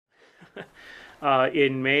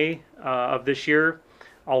in May of this year.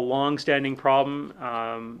 A long-standing problem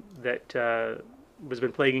that has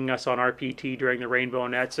been plaguing us on RPT during the rainbow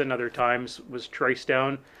nets and other times was trace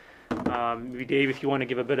down. Dave, if you want to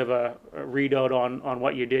give a bit of a readout on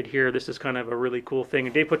what you did here, this is kind of a really cool thing.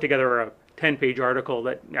 And Dave put together a 10-page article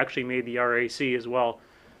that actually made the RAC as well.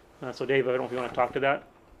 So Dave, I don't know if you want to talk to that.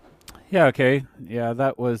 Yeah, okay. Yeah,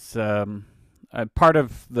 that was part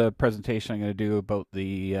of the presentation I'm going to do about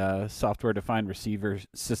the software-defined receiver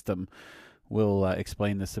system. Will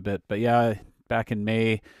explain this a bit. But yeah, back in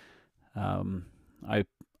May, um, I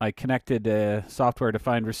I connected a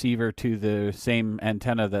software-defined receiver to the same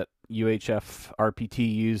antenna that UHF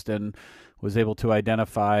RPT used and was able to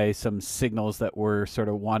identify some signals that were sort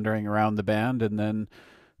of wandering around the band, and then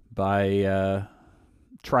by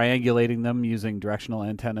triangulating them using directional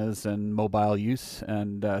antennas and mobile use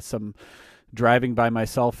and some driving by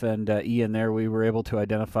myself and Ian there, we were able to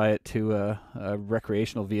identify it to a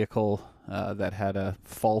recreational vehicle that had a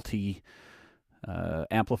faulty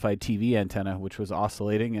amplified TV antenna, which was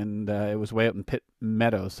oscillating, and it was way out in Pitt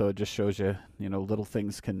Meadow. So it just shows you, little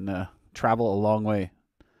things can travel a long way.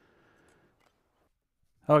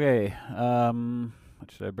 Okay,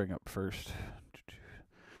 what should I bring up first?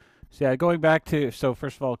 So yeah, going back to, so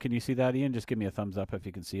first of all, can you see that, Ian? Just give me a thumbs up if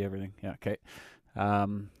you can see everything. Yeah, okay.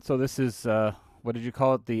 So this is, what did you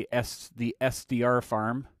call it? The SDR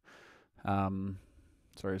farm.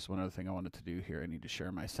 Sorry, there's one other thing I wanted to do here. I need to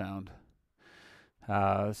share my sound.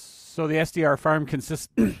 So the SDR farm consists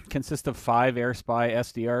of 5 Airspy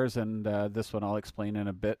SDRs, and this one I'll explain in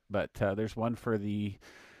a bit. But there's one for the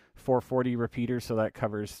 440 repeater, so that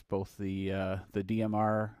covers both the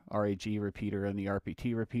DMR RAG repeater and the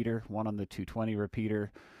RPT repeater. One on the 220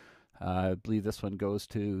 repeater. I believe this one goes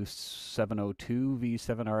to 702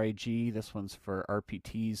 V7 RAG. This one's for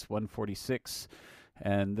RPT's 146.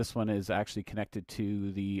 And this one is actually connected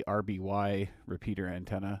to the RBY repeater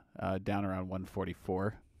antenna down around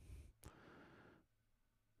 144.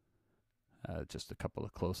 Just a couple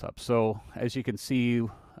of close-ups. So as you can see,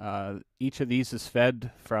 each of these is fed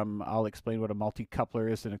from, I'll explain what a multi-coupler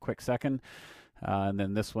is in a quick second. And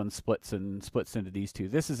then this one splits into these two.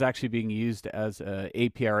 This is actually being used as a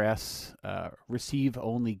APRS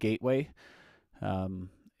receive-only gateway.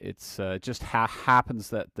 It's just happens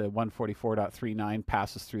that the 144.39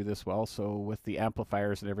 passes through this well. So with the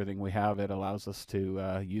amplifiers and everything we have, it allows us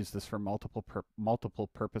to use this for multiple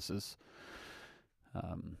purposes.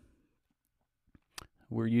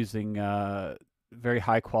 We're using very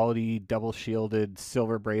high quality double shielded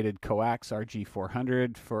silver braided coax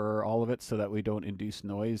RG400 for all of it, so that we don't induce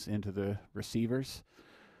noise into the receivers.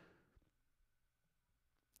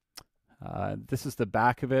 This is the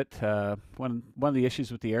back of it. One of the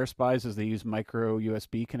issues with the Airspies is they use micro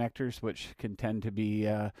USB connectors, which can tend to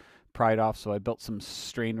be pried off. So I built some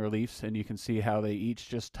strain reliefs, and you can see how they each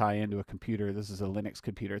just tie into a computer. This is a Linux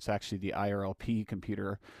computer. It's actually the IRLP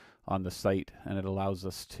computer on the site, and it allows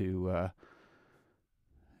us to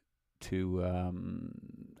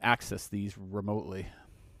access these remotely.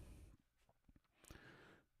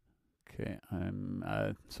 Okay,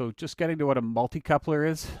 so just getting to what a multi-coupler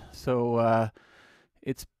is. So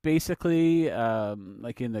it's basically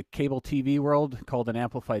like in the cable TV world called an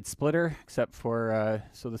amplified splitter, except for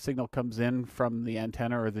so the signal comes in from the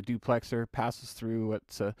antenna or the duplexer, passes through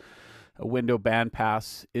what's a window band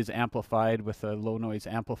pass, is amplified with a low noise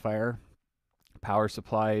amplifier, power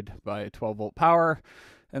supplied by 12-volt power,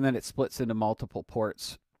 and then it splits into multiple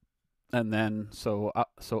ports. And then so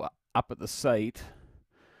up at the site,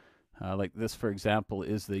 like this, for example,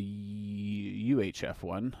 is the UHF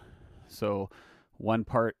one. So one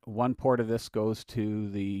port of this goes to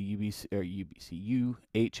the UHF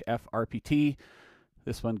RPT.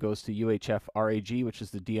 This one goes to UHF RAG, which is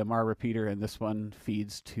the DMR repeater, and this one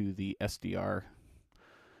feeds to the SDR.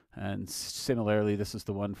 And similarly, this is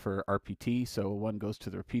the one for RPT. So one goes to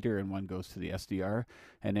the repeater and one goes to the SDR,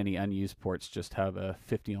 and any unused ports just have a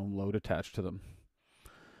 50 ohm load attached to them.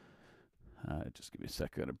 Just give me a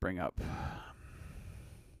second to bring up.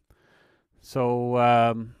 So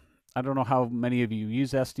I don't know how many of you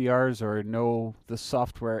use SDRs or know the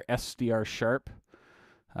software SDR Sharp.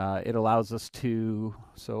 It allows us to,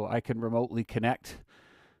 so I can remotely connect.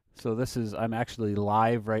 So this is, I'm actually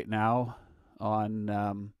live right now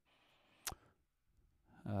on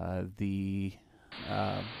the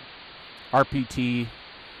RPT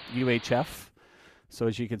UHF. So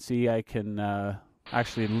as you can see, I can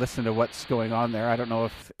actually listen to what's going on there. I don't know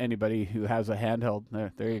if anybody who has a handheld,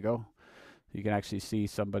 there you go. You can actually see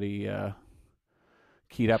somebody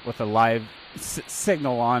keyed up with a live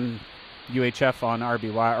signal on UHF on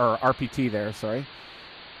RBY or RPT there, sorry.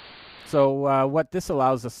 So what this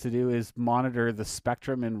allows us to do is monitor the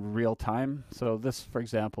spectrum in real time. So this, for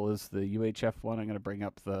example, is the UHF one. I'm going to bring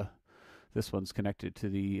up this one's connected to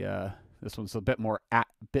the this one's a bit more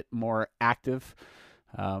active.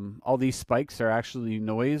 All these spikes are actually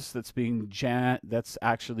noise that's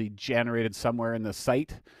actually generated somewhere in the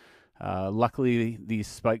site. Luckily, these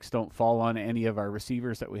spikes don't fall on any of our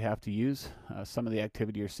receivers that we have to use. Some of the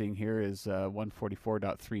activity you're seeing here is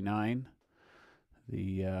 144.39,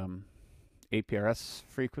 the APRS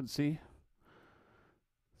frequency.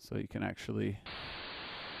 So you can actually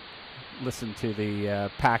listen to the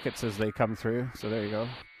packets as they come through. So there you go.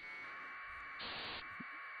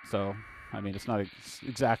 So I mean, it's not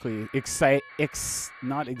exactly exciting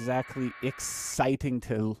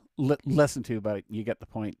to listen to, but you get the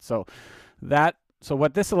point. So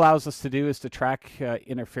what this allows us to do is to track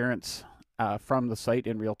interference from the site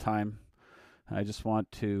in real time. I just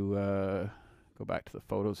want to go back to the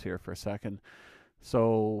photos here for a second.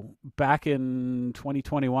 So back in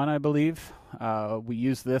 2021, I believe, we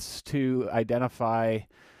used this to identify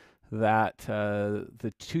that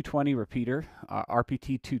the 220 repeater,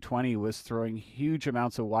 RPT 220, was throwing huge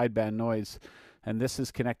amounts of wideband noise, and this is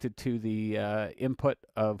connected to the input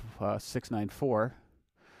of 694.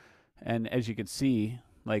 And as you can see,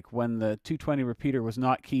 like when the 220 repeater was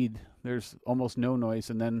not keyed, there's almost no noise,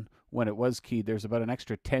 and then when it was keyed, there's about an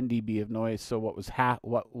extra 10 dB of noise. So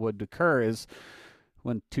what would occur is,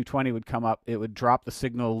 when 220 would come up, it would drop the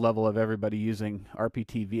signal level of everybody using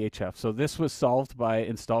RPT VHF. So this was solved by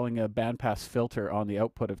installing a bandpass filter on the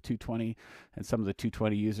output of 220, and some of the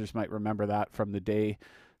 220 users might remember that from the day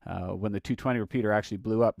when the 220 repeater actually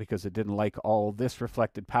blew up because it didn't like all this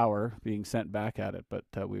reflected power being sent back at it, but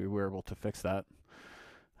we were able to fix that.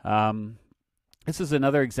 This is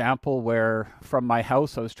another example where from my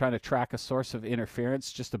house I was trying to track a source of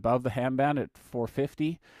interference just above the ham band at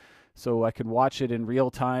 450. So I could watch it in real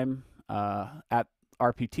time at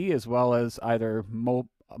RPT, as well as either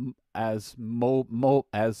as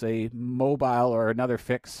a mobile or another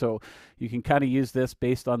fix. So you can kind of use this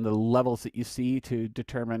based on the levels that you see to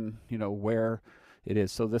determine, where it is.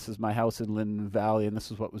 So this is my house in Linden Valley, and this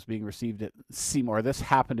is what was being received at Seymour. This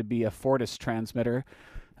happened to be a Fortis transmitter,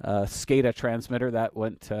 SCADA transmitter that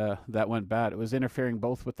went bad. It was interfering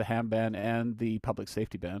both with the ham band and the public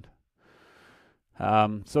safety band.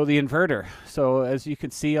 So the inverter. So as you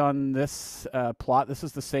can see on this plot, this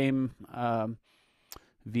is the same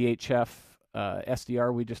VHF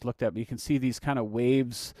SDR we just looked at. But you can see these kind of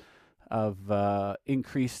waves of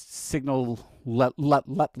increased signal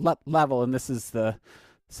level, and this is the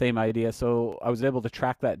same idea. So I was able to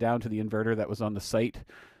track that down to the inverter that was on the site,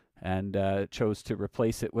 and chose to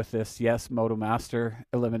replace it with this MotoMaster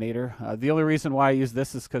eliminator. The only reason why I use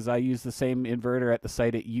this is because I use the same inverter at the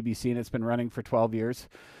site at UBC, and it's been running for 12 years.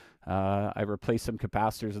 I replaced some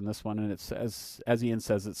capacitors in this one, and it's, as Ian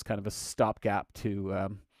says, it's kind of a stopgap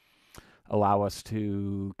to allow us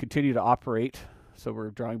to continue to operate. So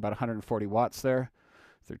we're drawing about 140 watts there,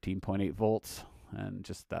 13.8 volts, and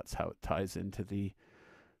just that's how it ties into the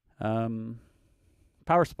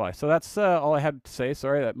power supply. So that's all I had to say.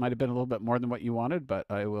 Sorry, that might have been a little bit more than what you wanted, but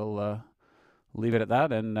I will leave it at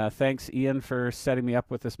that. And thanks, Ian, for setting me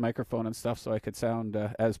up with this microphone and stuff so I could sound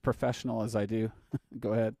as professional as I do.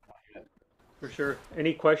 Go ahead. For sure.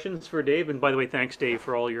 Any questions for Dave? And by the way, thanks, Dave,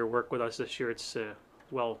 for all your work with us this year. It's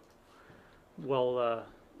well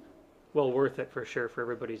worth it for sure for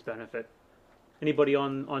everybody's benefit. Anybody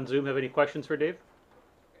on Zoom have any questions for Dave?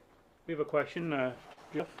 We have a question,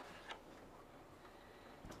 Jeff.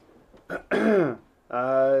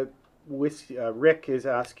 Rick is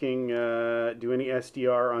asking, do any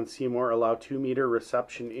SDR on Seymour allow 2-meter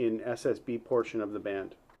reception in SSB portion of the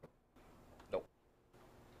band? Nope.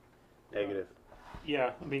 Negative.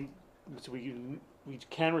 Yeah, I mean, so we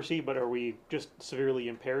can receive, but are we just severely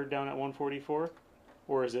impaired down at 144,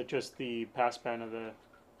 or is it just the passband of the?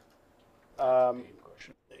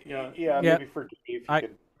 Maybe for Dave.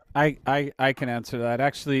 I can answer that.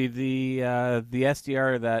 Actually, the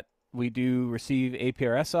SDR that we do receive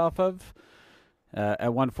APRS off of at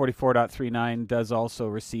 144.39 does also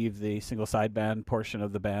receive the single sideband portion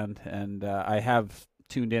of the band, and I have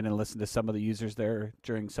tuned in and listened to some of the users there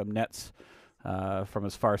during some nets from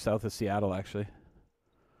as far south as Seattle, actually.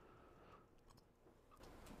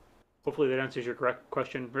 Hopefully that answers your correct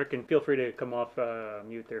question, Rick, and feel free to come off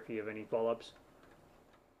mute there if you have any follow-ups.